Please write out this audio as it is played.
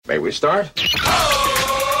May we start?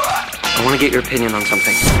 I want to get your opinion on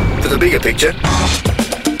something. To the bigger picture.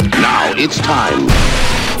 Now it's time.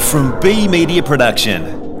 From B Media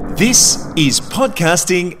Production, this is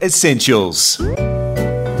Podcasting Essentials.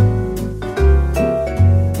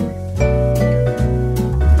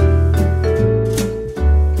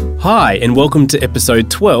 Hi, and welcome to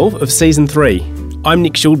episode 12 of Season 3. I'm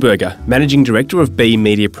Nick Schildberger, Managing Director of B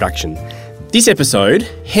Media Production. This episode,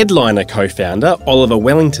 Headliner co-founder Oliver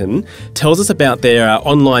Wellington tells us about their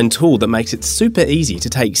online tool that makes it super easy to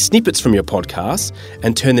take snippets from your podcast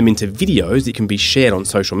and turn them into videos that can be shared on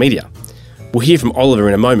social media. We'll hear from Oliver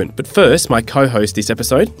in a moment, but first, my co-host this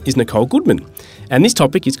episode is Nicole Goodman, and this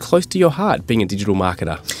topic is close to your heart, being a digital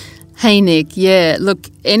marketer. Hey, Nick. Yeah, look,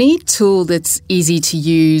 any tool that's easy to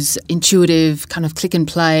use, intuitive, kind of click and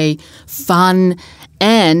play, fun,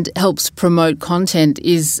 and helps promote content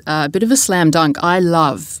is a bit of a slam dunk. I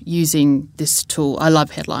love using this tool. I love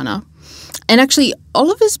Headliner. And actually,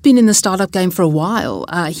 Oliver's been in the startup game for a while.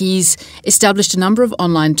 He's established a number of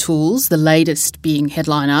online tools, the latest being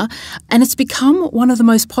Headliner, and it's become one of the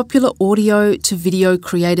most popular audio to video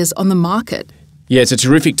creators on the market. Yeah, it's a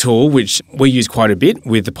terrific tool, which we use quite a bit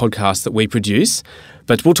with the podcast that we produce,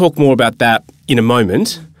 but we'll talk more about that in a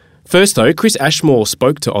moment. First, though, Chris Ashmore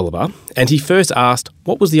spoke to Oliver, and he first asked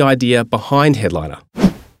what was the idea behind Headliner.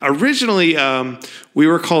 Originally, we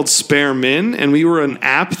were called Spare Min, and we were an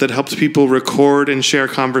app that helped people record and share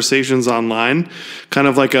conversations online, kind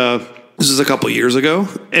of like this was a couple years ago.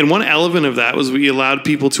 And one element of that was we allowed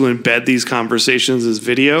people to embed these conversations as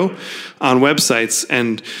video on websites.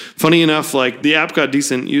 And funny enough, like the app got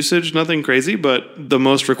decent usage, nothing crazy, but the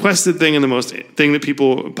most requested thing and the most thing that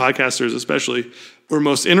people, podcasters especially, were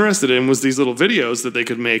most interested in was these little videos that they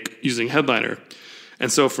could make using Headliner.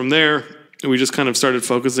 And so from there, we just kind of started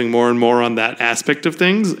focusing more and more on that aspect of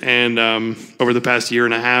things. And over the past year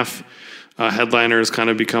and a half, Headliner has kind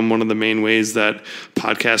of become one of the main ways that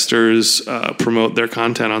podcasters promote their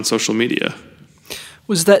content on social media.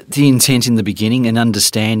 Was that the intent in the beginning, an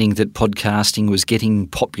understanding that podcasting was getting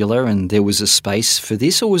popular and there was a space for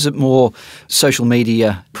this, or was it more social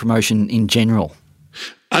media promotion in general?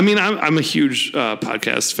 I mean, I'm a huge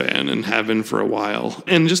podcast fan and have been for a while,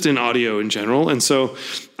 and just in audio in general. And so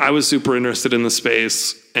I was super interested in the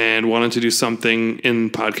space and wanted to do something in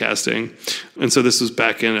podcasting. And so this was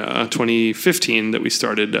back in 2015 that we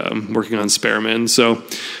started working on Spare Min. So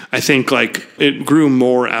I think like it grew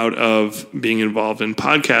more out of being involved in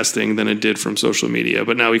podcasting than it did from social media.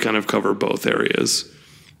 But now we kind of cover both areas.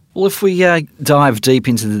 Well, if we dive deep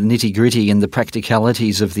into the nitty-gritty and the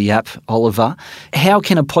practicalities of the app, Oliver, how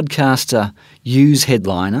can a podcaster use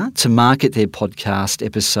Headliner to market their podcast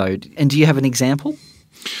episode? And do you have an example?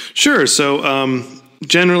 Sure. So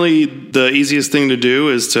generally, the easiest thing to do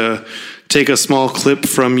is to take a small clip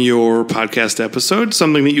from your podcast episode,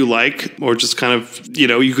 something that you like, or just kind of,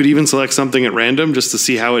 you could even select something at random just to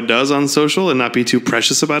see how it does on social and not be too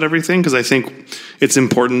precious about everything. Because I think it's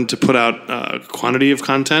important to put out quantity of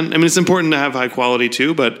content. I mean, it's important to have high quality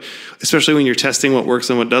too, but especially when you're testing what works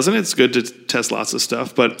and what doesn't, it's good to test lots of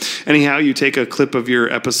stuff. But anyhow, you take a clip of your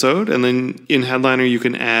episode, and then in Headliner, you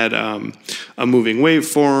can add a moving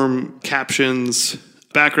waveform, captions,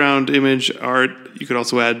 background image, art. You could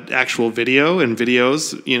also add actual video and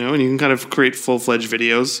videos, and you can kind of create full-fledged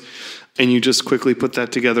videos. And you just quickly put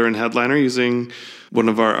that together in Headliner using one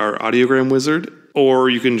of our audiogram wizard, or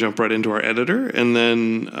you can jump right into our editor and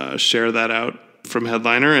then share that out from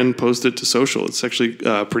Headliner and post it to social. It's actually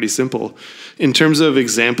pretty simple. In terms of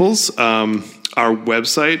examples, our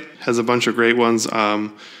website has a bunch of great ones,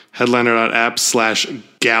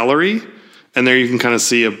 headliner.app/gallery. And there you can kind of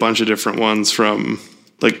see a bunch of different ones from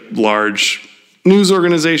like large news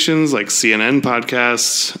organizations like CNN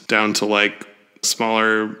podcasts down to like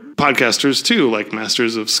smaller podcasters too, like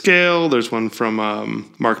Masters of Scale. There's one from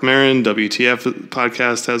Mark Maron, WTF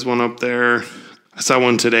podcast has one up there. I saw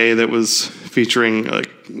one today that was featuring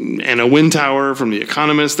like Anna Wintour from The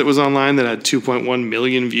Economist that was online that had 2.1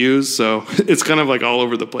 million views. So it's kind of like all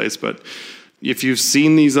over the place. But if you've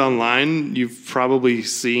seen these online, you've probably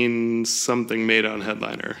seen something made on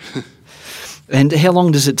Headliner. And how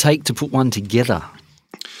long does it take to put one together?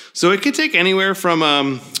 So it could take anywhere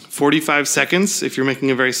from 45 seconds if you're making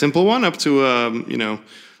a very simple one, up to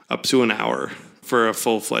up to an hour for a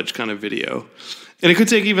full-fledged kind of video. And it could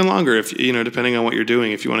take even longer if depending on what you're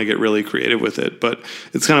doing, if you want to get really creative with it. But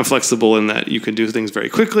it's kind of flexible in that you can do things very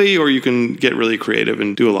quickly, or you can get really creative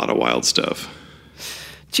and do a lot of wild stuff.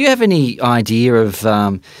 Do you have any idea of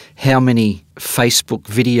how many Facebook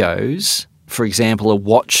videos, for example, are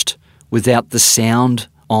watched without the sound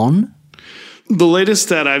on? The latest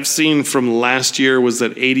stat I've seen from last year was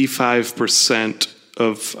that 85%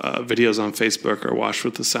 of videos on Facebook are watched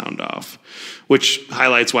with the sound off, which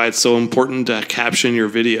highlights why it's so important to caption your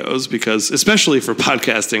videos, because especially for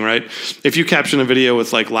podcasting, right? If you caption a video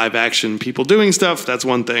with like live action people doing stuff, that's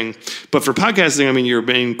one thing. But for podcasting, I mean, your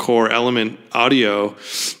main core element, audio,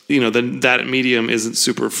 then that medium isn't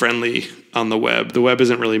super friendly on the web. The web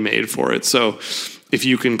isn't really made for it. So if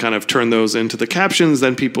you can kind of turn those into the captions,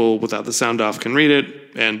 then people without the sound off can read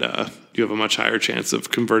it, and you have a much higher chance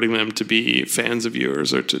of converting them to be fans of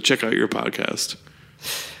yours or to check out your podcast.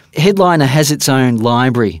 Headliner has its own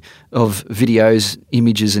library of videos,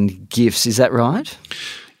 images, and GIFs. Is that right?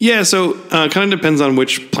 Yeah, so kind of depends on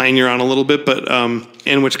which plane you're on a little bit, but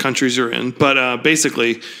and which countries you're in. But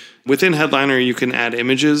basically, within Headliner, you can add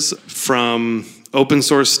images from open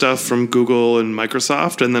source stuff from Google and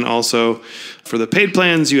Microsoft. And then also for the paid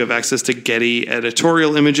plans, you have access to Getty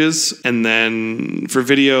editorial images. And then for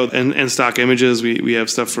video and stock images, we have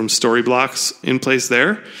stuff from Storyblocks in place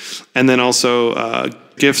there. And then also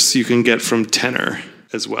GIFs you can get from Tenor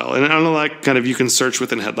as well. And on like kind of you can search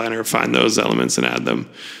within Headliner, find those elements and add them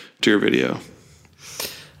to your video.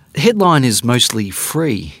 Headline is mostly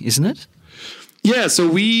free, isn't it? Yeah, so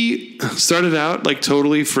we started out like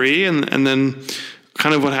totally free, and then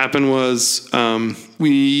kind of what happened was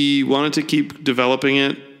we wanted to keep developing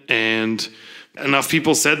it, and enough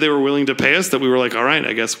people said they were willing to pay us that we were like, all right,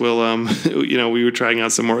 I guess we'll, we were trying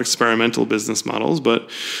out some more experimental business models, but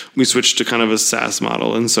we switched to kind of a SaaS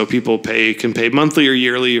model. And so people can pay monthly or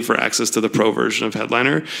yearly for access to the pro version of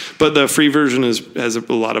Headliner. But the free version has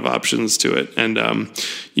a lot of options to it. And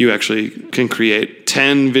you actually can create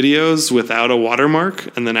 10 videos without a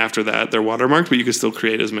watermark. And then after that, they're watermarked, but you can still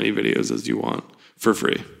create as many videos as you want for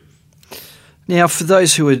free. Now, for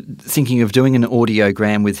those who are thinking of doing an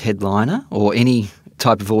audiogram with Headliner or any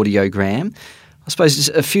type of audiogram, I suppose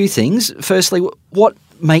there's a few things. Firstly, what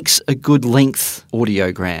makes a good length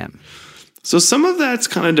audiogram? So some of that's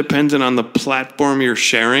kind of dependent on the platform you're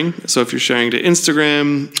sharing. So if you're sharing to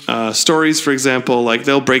Instagram, stories, for example, like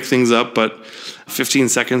they'll break things up, but 15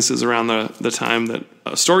 seconds is around the time that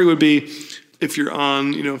a story would be. If you're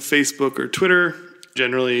on, Facebook or Twitter,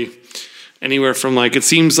 generally anywhere from it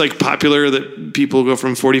seems like popular that people go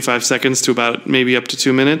from 45 seconds to about maybe up to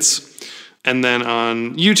 2 minutes. And then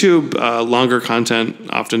on YouTube, longer content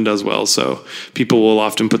often does well. So people will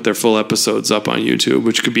often put their full episodes up on YouTube,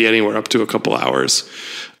 which could be anywhere up to a couple hours.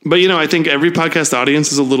 But, I think every podcast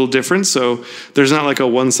audience is a little different. So there's not like a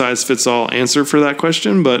one size fits all answer for that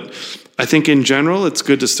question. But I think in general, it's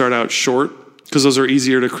good to start out short because those are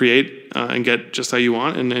easier to create and get just how you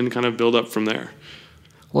want and then kind of build up from there.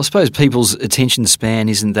 Well, I suppose people's attention span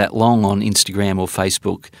isn't that long on Instagram or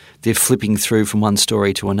Facebook. They're flipping through from one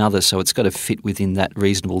story to another, so it's got to fit within that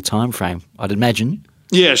reasonable time frame, I'd imagine.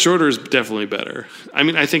 Yeah, shorter is definitely better. I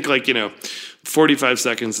mean, I think 45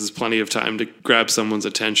 seconds is plenty of time to grab someone's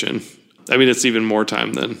attention. I mean, it's even more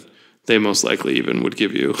time than they most likely even would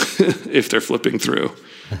give you if they're flipping through.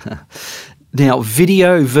 Now,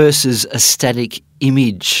 video versus a static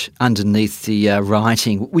image underneath the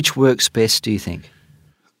writing, which works best, do you think?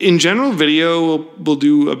 In general, video will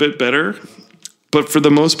do a bit better, but for the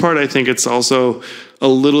most part, I think it's also a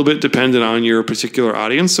little bit dependent on your particular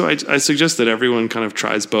audience. So I suggest that everyone kind of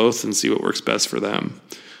tries both and see what works best for them.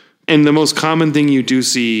 And the most common thing you do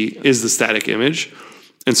see is the static image.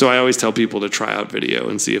 And so I always tell people to try out video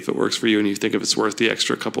and see if it works for you and you think if it's worth the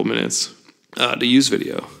extra couple minutes to use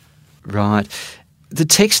video. Right. The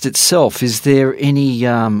text itself, is there any,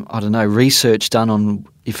 research done on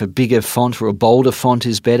if a bigger font or a bolder font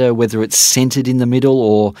is better, whether it's centered in the middle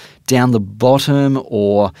or down the bottom,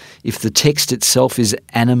 or if the text itself is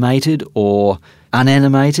animated or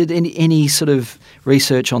unanimated? Any sort of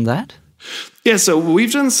research on that? Yeah, so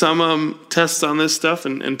we've done some tests on this stuff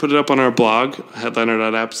and put it up on our blog,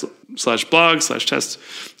 headliner.app/blog/test.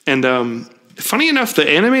 And funny enough, the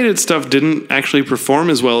animated stuff didn't actually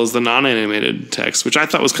perform as well as the non-animated text, which I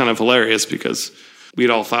thought was kind of hilarious because we'd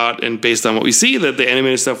all thought, and based on what we see, that the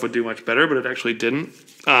animated stuff would do much better, but it actually didn't.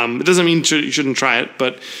 It doesn't mean you shouldn't try it,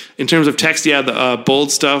 but in terms of text, yeah, the bold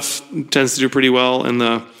stuff tends to do pretty well in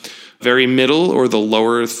the very middle or the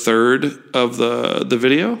lower third of the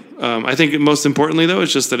video. I think most importantly, though,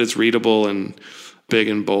 it's just that it's readable and big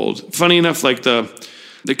and bold. Funny enough,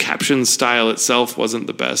 the caption style itself wasn't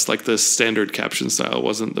the best. The standard caption style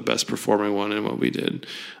wasn't the best performing one in what we did.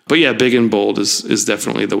 But yeah, big and bold is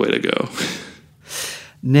definitely the way to go.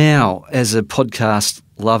 Now, as a podcast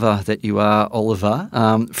lover that you are, Oliver,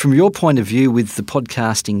 from your point of view with the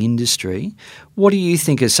podcasting industry, what do you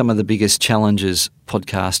think are some of the biggest challenges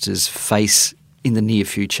podcasters face in the near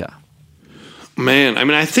future? Man, I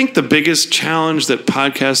mean, I think the biggest challenge that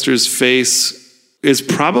podcasters face is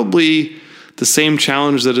probably the same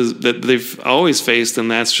challenge that they've always faced,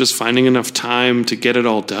 and that's just finding enough time to get it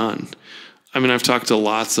all done. I mean, I've talked to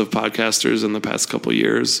lots of podcasters in the past couple of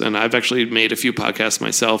years, and I've actually made a few podcasts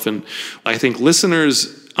myself, and I think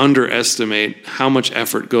listeners underestimate how much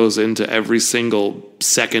effort goes into every single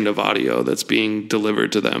second of audio that's being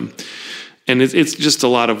delivered to them. And it's just a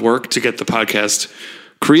lot of work to get the podcast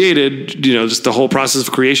created, just the whole process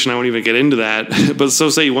of creation. I won't even get into that. But so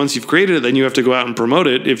say once you've created it, then you have to go out and promote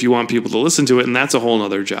it if you want people to listen to it. And that's a whole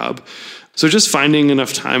nother job. So just finding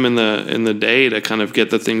enough time in the day to kind of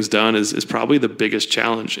get the things done is probably the biggest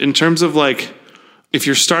challenge. In terms of like, if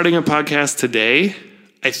you're starting a podcast today,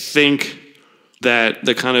 I think that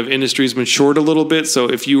the kind of industry's matured a little bit. So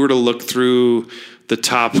if you were to look through the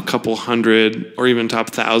top couple hundred or even top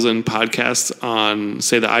 1,000 podcasts on,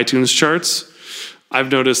 say, the iTunes charts, I've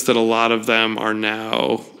noticed that a lot of them are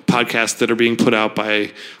now podcasts that are being put out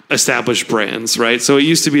by established brands, right? So it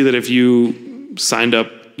used to be that if you signed up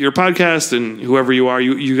your podcast and whoever you are,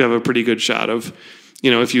 you have a pretty good shot of,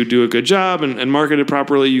 if you do a good job and market it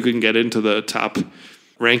properly, you can get into the top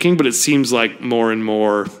ranking. But it seems like more and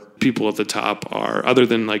more people at the top are, other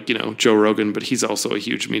than like, Joe Rogan, but he's also a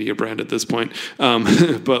huge media brand at this point.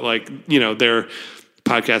 But like, their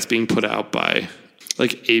podcasts being put out by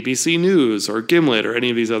like ABC News or Gimlet or any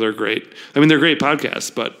of these other they're great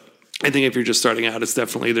podcasts, but I think if you're just starting out, there's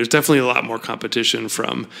definitely a lot more competition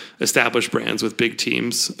from established brands with big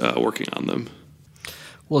teams working on them.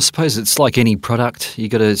 Well, I suppose it's like any product. You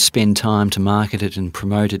got to spend time to market it and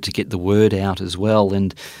promote it to get the word out as well.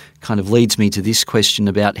 And kind of leads me to this question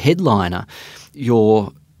about Headliner.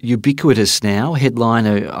 You're ubiquitous now.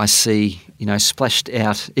 Headliner, I see, splashed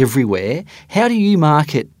out everywhere. How do you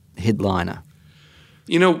market Headliner?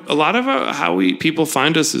 A lot of how people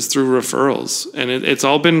find us is through referrals, and it's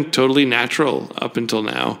all been totally natural up until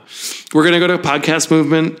now. We're going to go to Podcast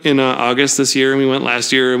Movement in August this year, and we went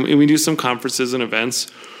last year, and we do some conferences and events.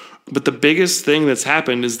 But the biggest thing that's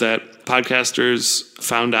happened is that podcasters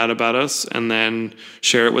found out about us and then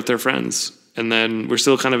share it with their friends. And then we're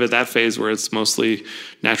still kind of at that phase where it's mostly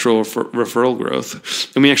natural referral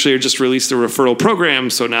growth. And we actually just released a referral program.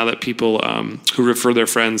 So now that people who refer their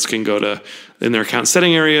friends can go to, in their account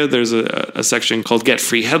setting area, there's a section called Get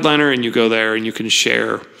Free Headliner. And you go there and you can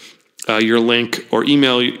share your link or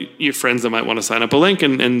email your friends that might want to sign up a link.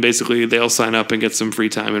 And basically they'll sign up and get some free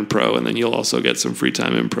time in Pro. And then you'll also get some free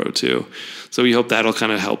time in Pro too. So we hope that'll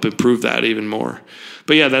kind of help improve that even more.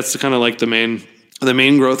 But yeah, that's kind of like the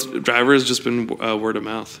main growth driver has just been word of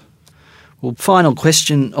mouth. Well, final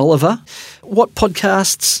question, Oliver. What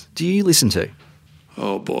podcasts do you listen to?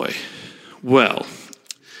 Oh, boy. Well,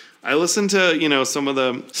 I listen to, some of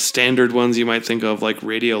the standard ones you might think of, like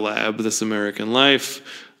Radiolab, This American Life.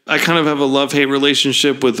 I kind of have a love-hate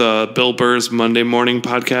relationship with Bill Burr's Monday Morning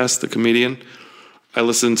podcast, the comedian. I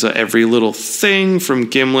listen to Every Little Thing from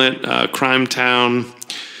Gimlet, Crime Town.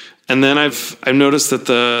 And then I've noticed that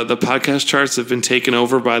the podcast charts have been taken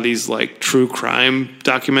over by these like true crime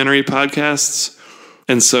documentary podcasts.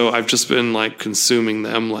 And so I've just been like consuming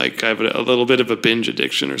them. Like I have a little bit of a binge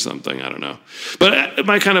addiction or something. I don't know. But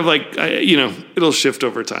my kind of like, it'll shift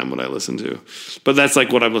over time what I listen to. But that's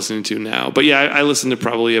like what I'm listening to now. But yeah, I listen to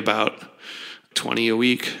probably about 20 a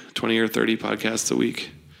week, 20 or 30 podcasts a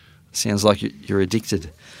week. Sounds like you're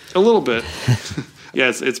addicted. A little bit.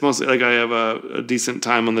 Yeah, it's mostly like I have a decent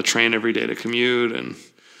time on the train every day to commute.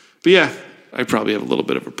 But yeah, I probably have a little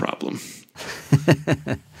bit of a problem.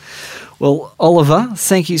 Well, Oliver,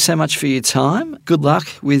 thank you so much for your time. Good luck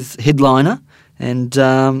with Headliner. And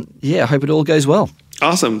I hope it all goes well.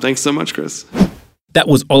 Awesome. Thanks so much, Chris. That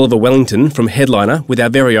was Oliver Wellington from Headliner with our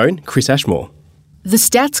very own Chris Ashmore. The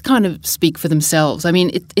stats kind of speak for themselves. I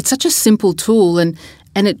mean, it's such a simple tool and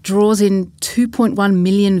it draws in 2.1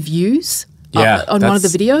 million views. On one of the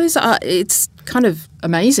videos. It's kind of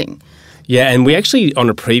amazing. Yeah, and we actually, on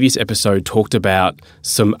a previous episode, talked about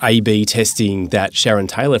some A/B testing that Sharon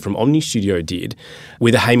Taylor from Omni Studio did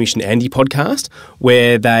with a Hamish and Andy podcast,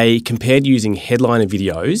 where they compared using Headliner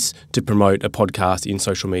videos to promote a podcast in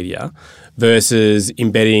social media versus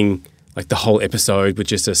embedding like the whole episode with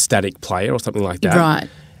just a static player or something like that. Right.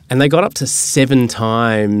 And they got up to 7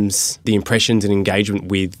 times the impressions and engagement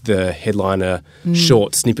with the Headliner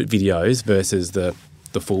short snippet videos versus the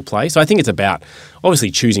full play. So I think it's about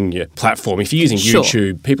obviously choosing your platform. If you're using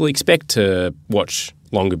YouTube, people expect to watch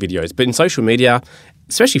longer videos. But in social media,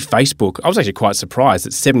 especially Facebook, I was actually quite surprised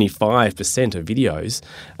that 75% of videos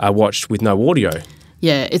are watched with no audio.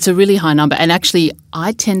 Yeah, it's a really high number. And actually,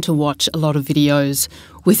 I tend to watch a lot of videos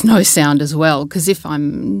with no sound as well, because if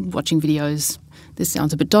I'm watching videos this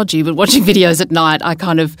sounds a bit dodgy, but watching videos at night, I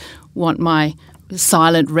kind of want my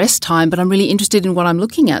silent rest time, but I'm really interested in what I'm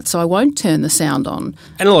looking at, so I won't turn the sound on.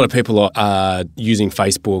 And a lot of people are using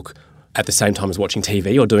Facebook at the same time as watching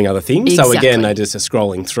TV or doing other things. Exactly. So again, they just are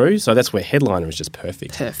scrolling through. So that's where Headliner is just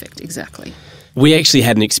perfect. Perfect, exactly. We actually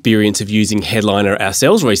had an experience of using Headliner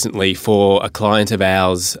ourselves recently for a client of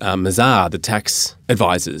ours, Mazar, the tax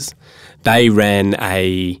advisors. They ran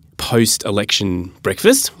a post-election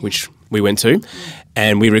breakfast, which we went to,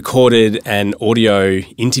 and we recorded an audio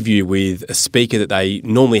interview with a speaker that they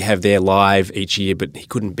normally have there live each year, but he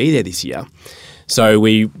couldn't be there this year. So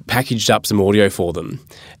we packaged up some audio for them.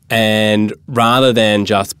 And rather than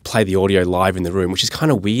just play the audio live in the room, which is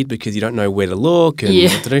kind of weird because you don't know where to look and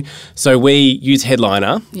what to do, so we used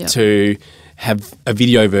Headliner to have a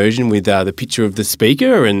video version with the picture of the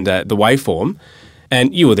speaker and the waveform.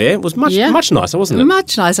 And you were there. It was much nicer, wasn't it?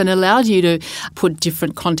 Much nicer, and allowed you to put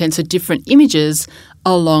different contents or different images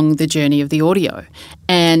along the journey of the audio.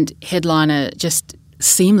 And Headliner just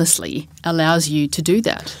seamlessly allows you to do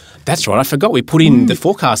that. That's right. I forgot we put in the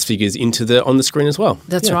forecast figures on the screen as well.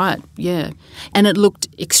 That's right, yeah. And it looked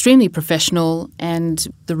extremely professional, and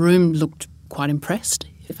the room looked quite impressed,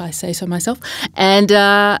 if I say so myself. And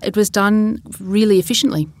it was done really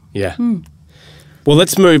efficiently. Yeah. Well,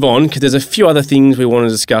 let's move on because there's a few other things we want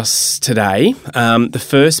to discuss today. The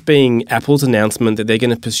first being Apple's announcement that they're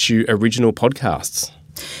going to pursue original podcasts.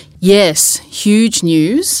 Yes, huge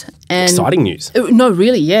news. And exciting news. No,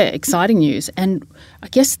 really, yeah, exciting news. And I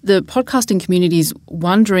guess the podcasting community is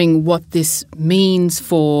wondering what this means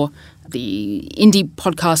for the indie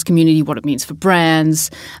podcast community, what it means for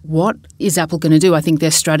brands. What is Apple going to do? I think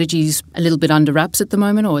their strategy's a little bit under wraps at the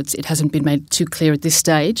moment, or it hasn't been made too clear at this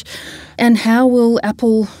stage. And how will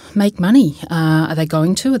Apple make money? Are they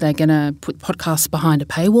going to? Are they going to put podcasts behind a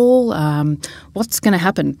paywall? What's going to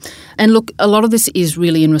happen? And look, a lot of this is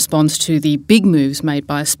really in response to the big moves made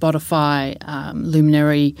by Spotify,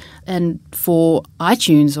 Luminary, and for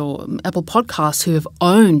iTunes or Apple Podcasts who have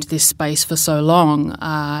owned this space for so long.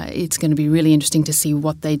 It's going to be really interesting to see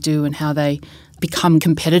what they do and how they become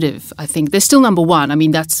competitive. I think they're still number one. I mean,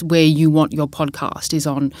 that's where you want your podcast, is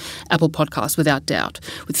on Apple Podcasts, without doubt,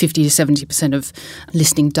 with 50 to 70% of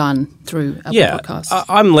listening done through Apple Podcasts.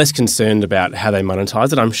 I'm less concerned about how they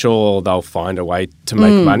monetize it. I'm sure they'll find a way to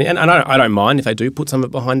make money. And I don't mind if they do put something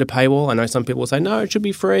behind a paywall. I know some people will say, no, it should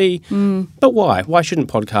be free. But why? Why shouldn't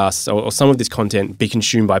podcasts or some of this content be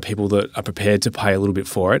consumed by people that are prepared to pay a little bit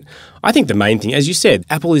for it? I think the main thing, as you said,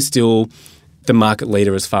 Apple is still the market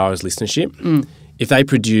leader as far as listenership. If they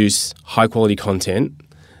produce high-quality content,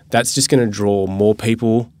 that's just going to draw more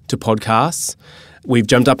people to podcasts. We've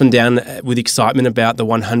jumped up and down with excitement about the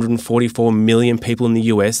 144 million people in the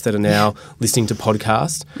US that are now listening to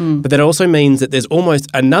podcasts. But that also means that there's almost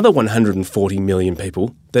another 140 million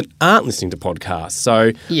people that aren't listening to podcasts.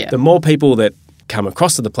 So the more people that come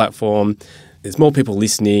across to the platform, there's more people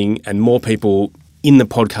listening and more people in the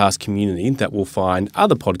podcast community that will find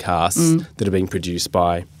other podcasts that are being produced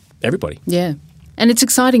by everybody. Yeah. And it's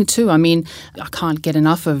exciting too. I mean, I can't get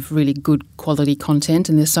enough of really good quality content,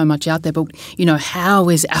 and there's so much out there. But, you know, how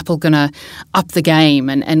is Apple going to up the game,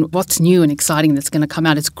 and what's new and exciting that's going to come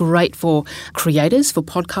out? It's great for creators, for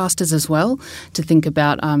podcasters as well, to think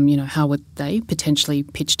about, you know, how would they potentially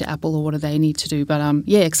pitch to Apple, or what do they need to do? But,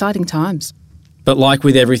 yeah, exciting times. But like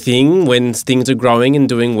with everything, when things are growing and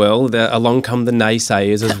doing well, along come the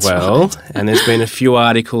naysayers as well. Right. And there's been a few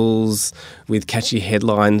articles with catchy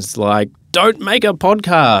headlines like, don't make a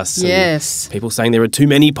podcast. Yes. And people saying there are too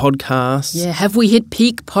many podcasts. Yeah, have we hit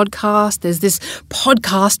peak podcast? There's this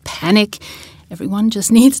podcast panic. Everyone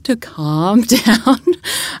just needs to calm down.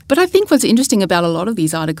 But I think what's interesting about a lot of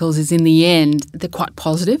these articles is, in the end, they're quite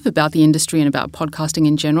positive about the industry and about podcasting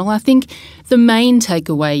in general. I think the main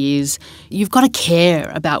takeaway is you've got to care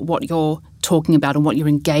about what you're talking about and what you're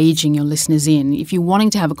engaging your listeners in. If you're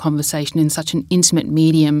wanting to have a conversation in such an intimate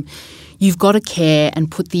medium, you've got to care and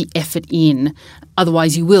put the effort in.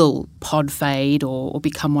 Otherwise, you will pod fade or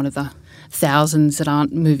become one of the thousands that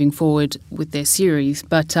aren't moving forward with their series.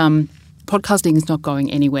 But podcasting is not going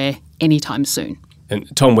anywhere anytime soon.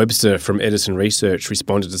 And Tom Webster from Edison Research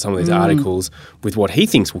responded to some of these articles with what he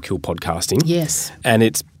thinks will kill podcasting. Yes. And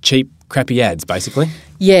it's cheap, crappy ads, basically.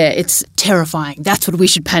 Yeah, it's terrifying. That's what we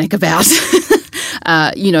should panic about.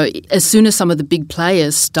 You know, as soon as some of the big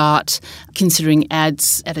players start considering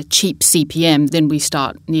ads at a cheap CPM, then we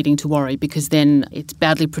start needing to worry, because then it's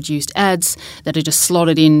badly produced ads that are just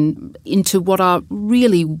slotted into what are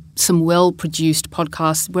really some well-produced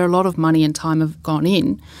podcasts where a lot of money and time have gone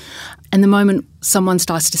in. And the moment someone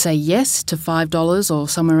starts to say yes to $5 or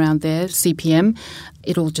somewhere around there, CPM,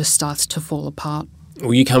 it all just starts to fall apart.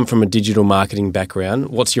 Well, you come from a digital marketing background.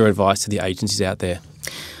 What's your advice to the agencies out there?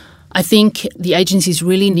 I think the agencies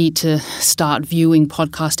really need to start viewing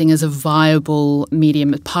podcasting as a viable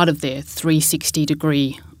medium, as part of their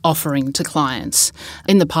 360-degree offering to clients.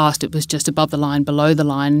 In the past, it was just above the line, below the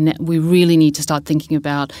line. We really need to start thinking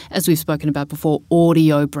about, as we've spoken about before,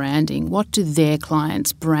 audio branding. What do their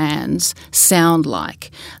clients' brands sound like?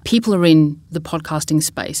 People are in the podcasting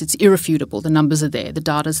space. It's irrefutable. The numbers are there. The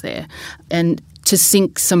data's there. And to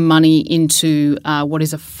sink some money into what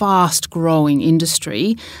is a fast-growing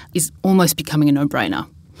industry is almost becoming a no-brainer.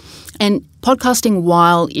 And podcasting,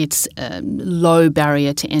 while it's a low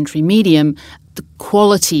barrier to entry medium, the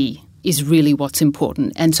quality is really what's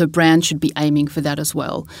important. And so brands should be aiming for that as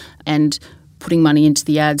well and putting money into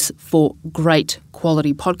the ads for great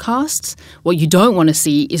quality podcasts. What you don't want to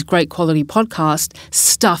see is great quality podcasts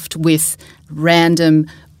stuffed with random,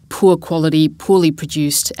 poor quality, poorly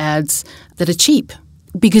produced ads that are cheap,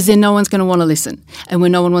 because then no one's going to want to listen. And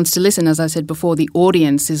when no one wants to listen, as I said before, the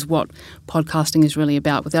audience is what podcasting is really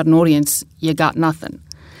about. Without an audience, you got nothing.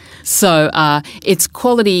 So it's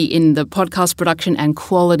quality in the podcast production and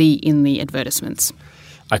quality in the advertisements.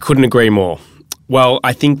 I couldn't agree more. Well,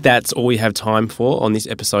 I think that's all we have time for on this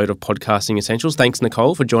episode of Podcasting Essentials. Thanks,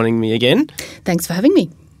 Nicole, for joining me again. Thanks for having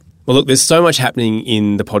me. Well, look, there's so much happening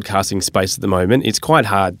in the podcasting space at the moment. It's quite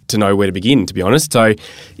hard to know where to begin, to be honest. So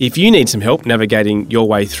if you need some help navigating your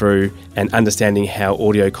way through and understanding how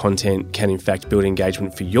audio content can in fact build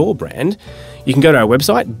engagement for your brand, you can go to our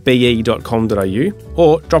website, be.com.au,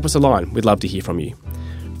 or drop us a line. We'd love to hear from you.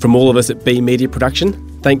 From all of us at Be Media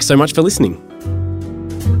Production, thanks so much for listening.